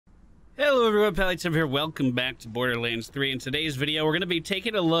Hello everyone, MFPallytime here. Welcome back to Borderlands 3. In today's video, we're going to be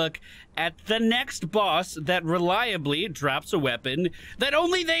taking a look at the next boss that reliably drops a weapon that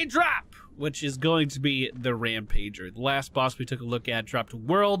only they drop, which is going to be the Rampager. The last boss we took a look at dropped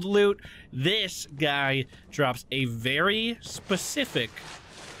world loot. This guy drops a very specific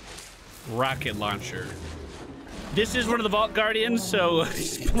rocket launcher. This is one of the Vault Guardians, so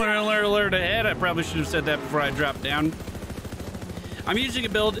spoiler alert ahead. I probably should have said that before I dropped down. I'm using a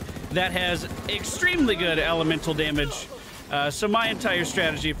build that has extremely good elemental damage, so my entire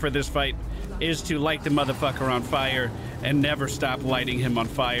strategy for this fight is to light the motherfucker on fire and never stop lighting him on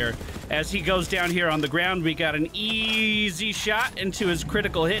fire. As he goes down here on the ground, we got an easy shot into his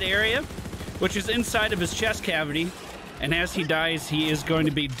critical hit area, which is inside of his chest cavity, and as he dies, he is going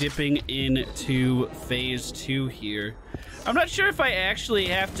to be dipping into phase 2 here. I'm not sure if I actually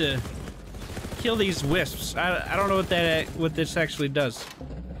have to kill these wisps. I don't know what this actually does.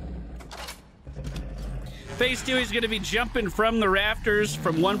 Phase 2, he's going to be jumping from the rafters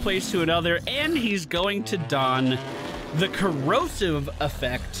from one place to another, and he's going to don the corrosive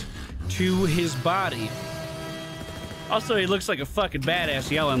effect to his body. Also, he looks like a fucking badass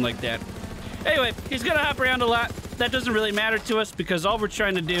yelling like that. Anyway, he's going to hop around a lot. That doesn't really matter to us because all we're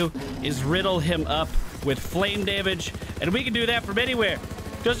trying to do is riddle him up with flame damage, and we can do that from anywhere.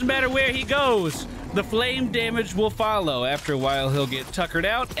 Doesn't matter where he goes, the flame damage will follow. After a while, he'll get tuckered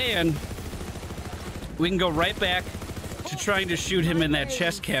out, and we can go right back to trying to shoot him in that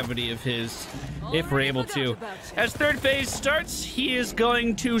chest cavity of his, if we're able to. As third phase starts, he is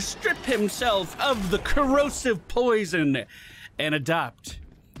going to strip himself of the corrosive poison and adopt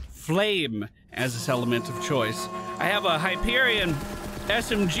flame as his element of choice. I have a Hyperion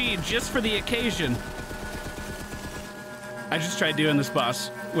SMG just for the occasion. I just tried doing this boss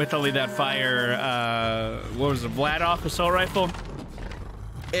with only that fire, what was it, Vladoff assault rifle?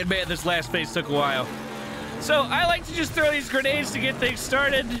 And man, this last phase took a while. So I like to just throw these grenades to get things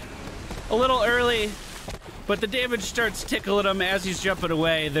started a little early, but the damage starts tickling him as he's jumping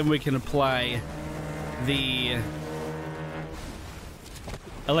away, then we can apply the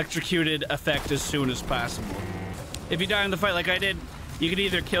electrocuted effect as soon as possible. If you die in the fight like I did, you can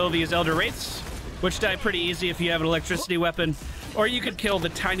either kill these Elder Wraiths, which die pretty easy if you have an electricity weapon, or you could kill the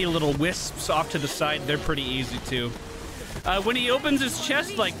tiny little wisps off to the side. They're pretty easy too. When he opens his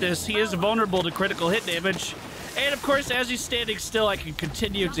chest like this, he is vulnerable to critical hit damage. And of course, as he's standing still, I can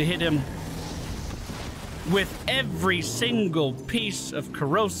continue to hit him with every single piece of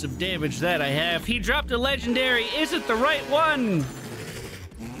corrosive damage that I have. He dropped a legendary. Is it the right one?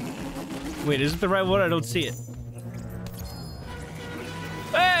 Wait, is it the right one? I don't see it.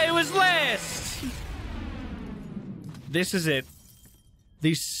 Hey, it was last! This is it.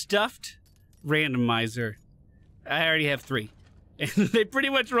 The Stuffed Randomizer. I already have 3. And they pretty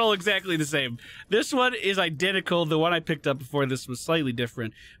much roll exactly the same. This one is identical. The one I picked up before this was slightly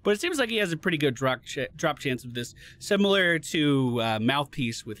different. But it seems like he has a pretty good drop chance of this. Similar to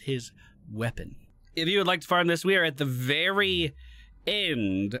Mouthpiece with his weapon. If you would like to farm this, we are at the very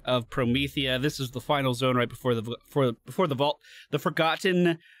end of Promethea. This is the final zone right before the vault. The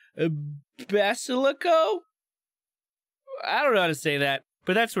Forgotten Basilico? I don't know how to say that,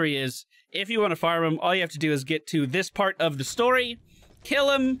 but that's where he is. If you want to farm him, all you have to do is get to this part of the story,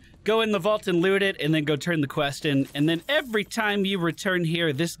 kill him, go in the vault and loot it, and then go turn the quest in. And then every time you return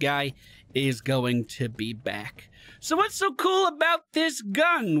here, this guy is going to be back. So what's so cool about this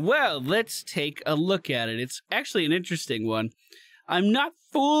gun? Well, let's take a look at it. It's actually an interesting one. I'm not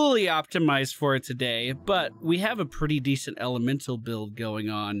fully optimized for it today, but we have a pretty decent elemental build going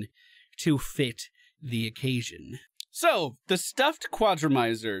on to fit the occasion. So, the Stuffed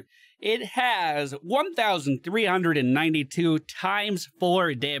Quadomizer. It has 1,392 times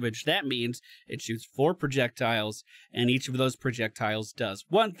 4 damage. That means it shoots 4 projectiles, and each of those projectiles does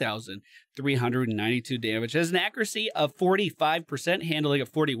 1,392 damage. It has an accuracy of 45%, handling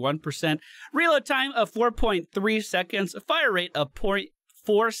of 41%, reload time of 4.3 seconds, a fire rate of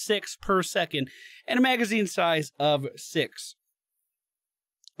 0.46 per second, and a magazine size of 6.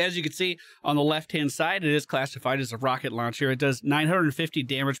 As you can see on the left-hand side, it is classified as a rocket launcher. It does 950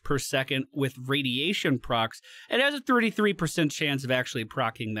 damage per second with radiation procs. It has a 33% chance of actually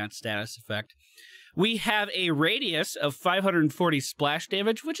proccing that status effect. We have a radius of 540 splash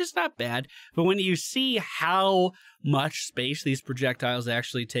damage, which is not bad. But when you see how much space these projectiles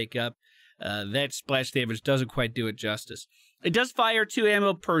actually take up, that splash damage doesn't quite do it justice. It does fire 2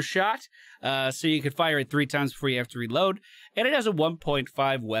 ammo per shot, so you can fire it 3 times before you have to reload, and it has a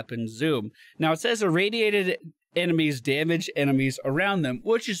 1.5 weapon zoom. Now, it says irradiated enemies damage enemies around them,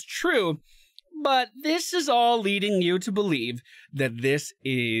 which is true, But this is all leading you to believe that this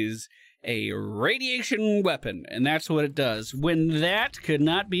is a radiation weapon, and that's what it does, when that could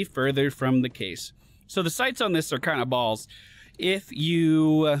not be further from the case. So the sights on this are kind of balls. If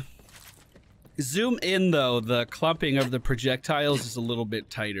you zoom in, though, the clumping of the projectiles is a little bit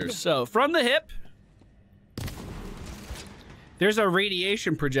tighter. So from the hip, there's our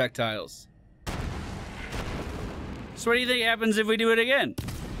radiation projectiles. So what do you think happens if we do it again?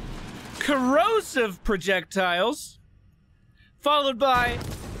 Corrosive projectiles, followed by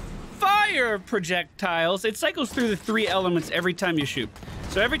fire projectiles. It cycles through the 3 elements every time you shoot.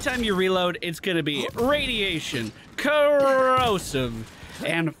 So every time you reload, it's going to be radiation, corrosive,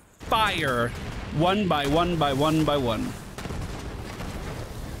 and fire, one by one by one by one.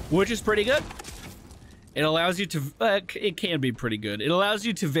 Which is pretty good. It allows you to, it can be pretty good. It allows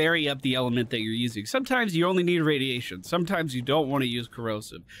you to vary up the element that you're using. Sometimes you only need radiation. Sometimes you don't want to use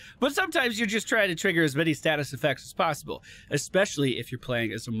corrosive. But sometimes you're just trying to trigger as many status effects as possible, especially if you're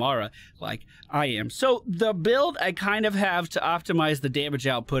playing as Amara like I am. So the build I kind of have to optimize the damage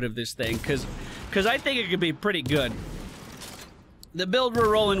output of this thing, because I think it could be pretty good. The build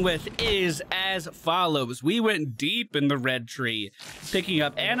we're rolling with is as follows. We went deep in the red tree, picking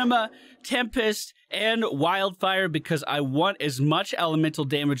up Anima, Tempest, and Wildfire because I want as much elemental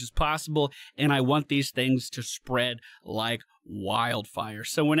damage as possible, and I want these things to spread like wildfire.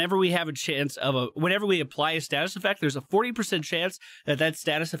 So whenever we have a chance of whenever we apply a status effect, there's a 40% chance that that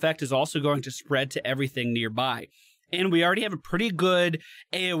status effect is also going to spread to everything nearby. And we already have a pretty good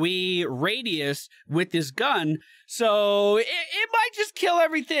AoE radius with this gun, so it might just kill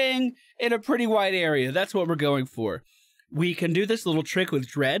everything in a pretty wide area. That's what we're going for. We can do this little trick with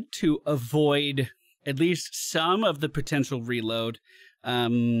Dread to avoid at least some of the potential reload. I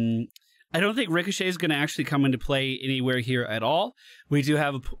don't think Ricochet is going to actually come into play anywhere here at all. We do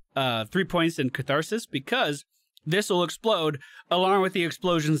have 3 points in Catharsis because this will explode along with the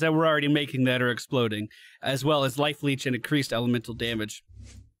explosions that we're already making that are exploding, as well as Life Leech and increased elemental damage.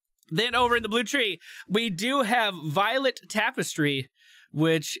 Then over in the blue tree, we do have Violet Tapestry,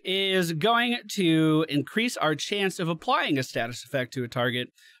 which is going to increase our chance of applying a status effect to a target.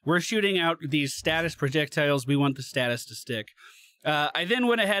 We're shooting out these status projectiles. We want the status to stick. I then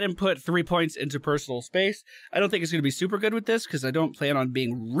went ahead and put 3 points into personal space. I don't think it's going to be super good with this because I don't plan on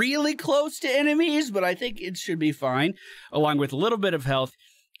being really close to enemies, but I think it should be fine, along with a little bit of health.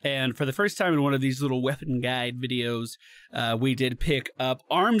 And for the first time in one of these little weapon guide videos, we did pick up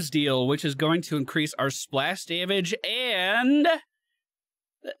Arms Deal, which is going to increase our splash damage and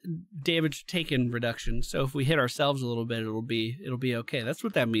damage taken reduction. So if we hit ourselves a little bit, it'll be okay. That's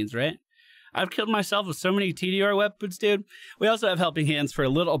what that means, right? I've killed myself with so many TDR weapons, dude. We also have Helping Hands for a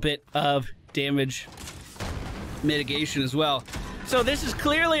little bit of damage mitigation as well. So this is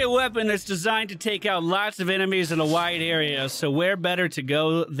clearly a weapon that's designed to take out lots of enemies in a wide area, so where better to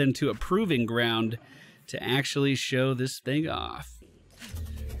go than to a proving ground to actually show this thing off.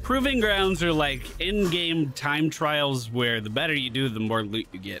 Proving grounds are like in-game time trials where the better you do, the more loot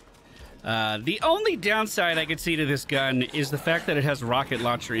you get. The only downside I could see to this gun is the fact that it has rocket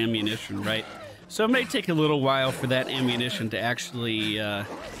launcher ammunition, right? So it may take a little while for that ammunition to actually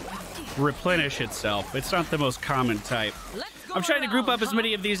replenish itself. It's not the most common type. I'm trying to group up as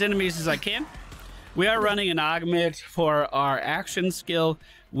many of these enemies as I can. We are running an augment for our action skill.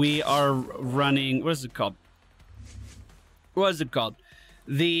 We are running, what is it called? What is it called?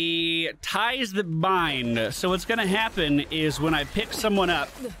 The Ties That Bind. So what's going to happen is when I pick someone up,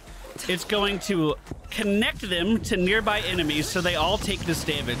 it's going to connect them to nearby enemies so they all take this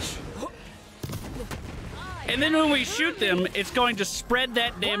damage. And then when we shoot them, it's going to spread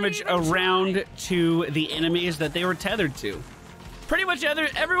that damage around to the enemies that they were tethered to. Pretty much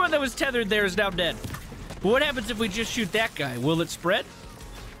everyone that was tethered there is now dead. But what happens if we just shoot that guy? Will it spread?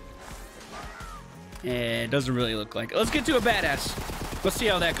 It doesn't really look like it. Let's get to a badass. Let's see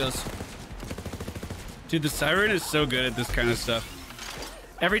how that goes. Dude, the Siren is so good at this kind of stuff.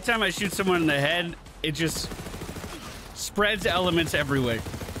 Every time I shoot someone in the head, it just spreads elements everywhere.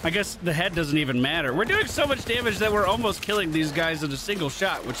 I guess the head doesn't even matter. We're doing so much damage that we're almost killing these guys in a single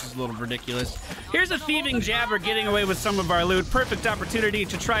shot, which is a little ridiculous. Here's a thieving jabber getting away with some of our loot. Perfect opportunity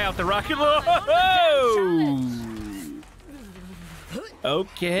to try out the rocket. Whoa!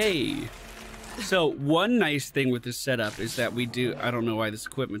 Okay. So one nice thing with this setup is that we do, I don't know why this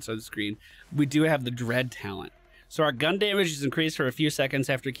equipment's on the screen, we do have the Dread talent. So our gun damage is increased for a few seconds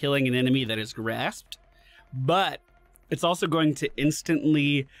after killing an enemy that is grasped, but it's also going to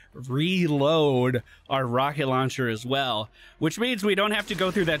instantly reload our rocket launcher as well, which means we don't have to go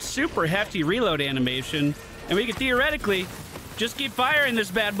through that super hefty reload animation, and we can theoretically Just keep firing this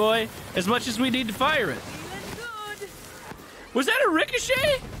bad boy as much as we need to fire it. Was that a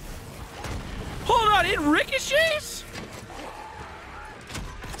ricochet? Hold on, it ricochets?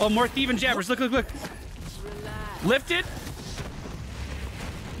 Oh, more thieving jabbers. Look, look, look. Lift it.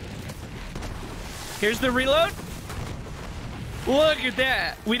 Here's the reload. Look at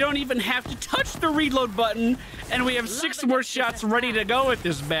that. We don't even have to touch the reload button, and we have 6 more shots ready to go with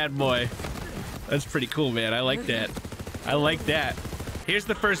this bad boy. That's pretty cool, man. I like that. I like that. Here's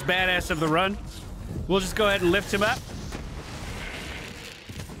the first badass of the run. We'll just go ahead and lift him up.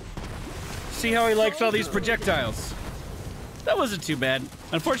 See how he likes all these projectiles. That wasn't too bad.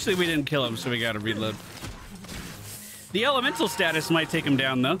 Unfortunately, we didn't kill him, so we got to reload. The elemental status might take him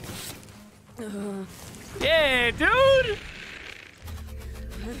down, though. Yeah, dude!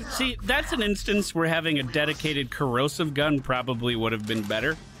 See, that's an instance where having a dedicated corrosive gun probably would have been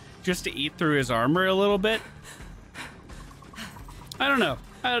better. Just to eat through his armor a little bit. I don't know.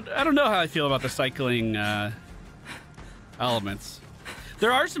 I don't know how I feel about the cycling elements.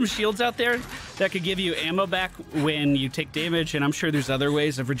 There are some shields out there that could give you ammo back when you take damage, and I'm sure there's other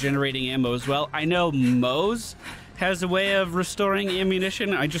ways of regenerating ammo as well. I know Moe's has a way of restoring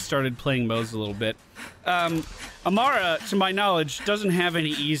ammunition. I just started playing Moe's a little bit. Amara, to my knowledge, doesn't have any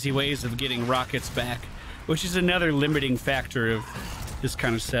easy ways of getting rockets back, which is another limiting factor of this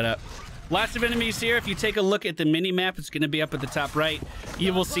kind of setup. Lots of enemies here. If you take a look at the mini-map, it's going to be up at the top right.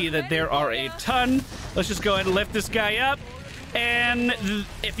 You will see that there are a ton. Let's just go ahead and lift this guy up. And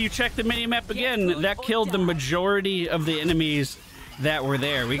if you check the mini-map again, that killed the majority of the enemies that were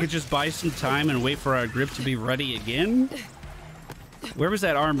there. We could just buy some time and wait for our grip to be ready again. Where was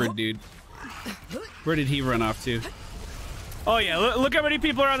that armored dude? Where did he run off to? Oh yeah, look how many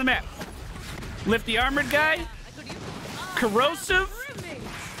people are on the map. Lift the armored guy. Corrosive.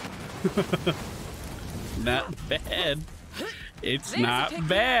 Not bad. It's not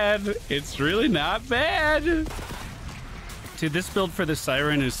bad. It's really not bad. Dude, this build for the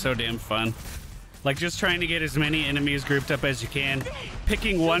Siren is so damn fun. Like, just trying to get as many enemies grouped up as you can.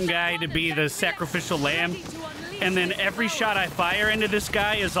 Picking one guy to be the sacrificial lamb. And then every shot I fire into this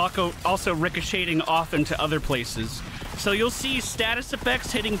guy is also ricocheting off into other places. So you'll see status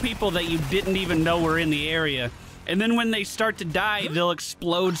effects hitting people that you didn't even know were in the area. And then when they start to die, they'll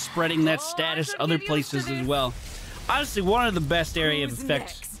explode, spreading that status other places as well. Honestly, one of the best area of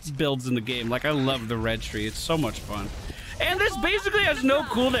effects builds in the game. Like, I love the red tree. It's so much fun. And this basically has no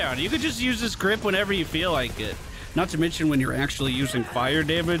cooldown. You could just use this grip whenever you feel like it. Not to mention when you're actually using fire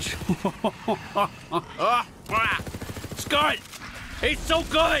damage. It's good. It's so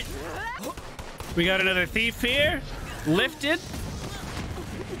good. We got another thief here. Lifted.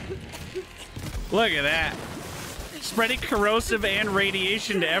 Look at that. Spreading corrosive and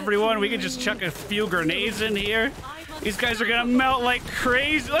radiation to everyone. We could just chuck a few grenades in here. These guys are gonna melt like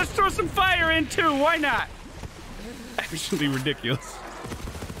crazy. Let's throw some fire in too. Why not? Actually ridiculous.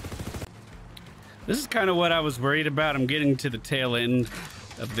 This is kind of what I was worried about. I'm getting to the tail end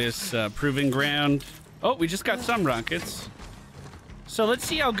of this proving ground. Oh, we just got some rockets. So let's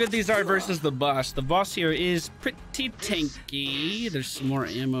see how good these are versus the boss. The boss here is pretty tanky. There's some more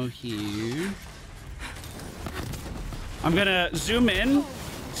ammo here. I'm gonna zoom in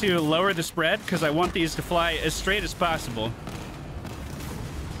to lower the spread because I want these to fly as straight as possible.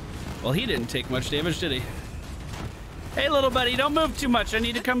 Well, he didn't take much damage, did he? Hey, little buddy, don't move too much. I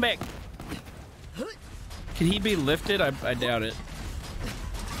need to come back. Can he be lifted? I doubt it.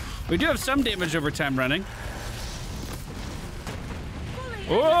 We do have some damage over time running.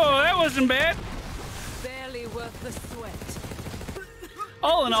 Whoa, that wasn't bad. Barely worth the sweat.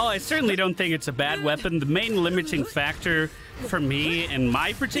 All in all, I certainly don't think it's a bad weapon. The main limiting factor for me in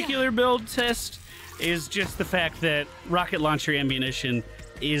my particular build test is just the fact that rocket launcher ammunition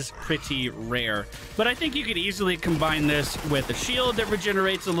is pretty rare. But I think you could easily combine this with a shield that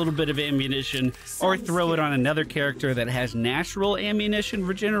regenerates a little bit of ammunition, or throw it on another character that has natural ammunition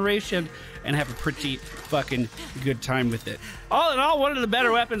regeneration and have a pretty fucking good time with it. All in all, one of the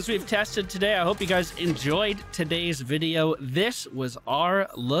better weapons we've tested today. I hope you guys enjoyed today's video. This was our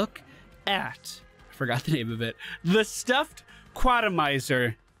look at, I forgot the name of it, the Stuffed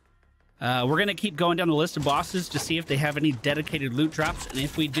Quadomizer. We're going to keep going down the list of bosses to see if they have any dedicated loot drops. And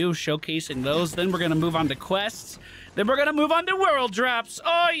if we do, showcasing those. Then we're going to move on to quests. Then we're going to move on to world drops.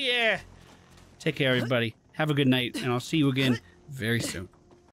 Oh, yeah. Take care, everybody. Have a good night. And I'll see you again very soon.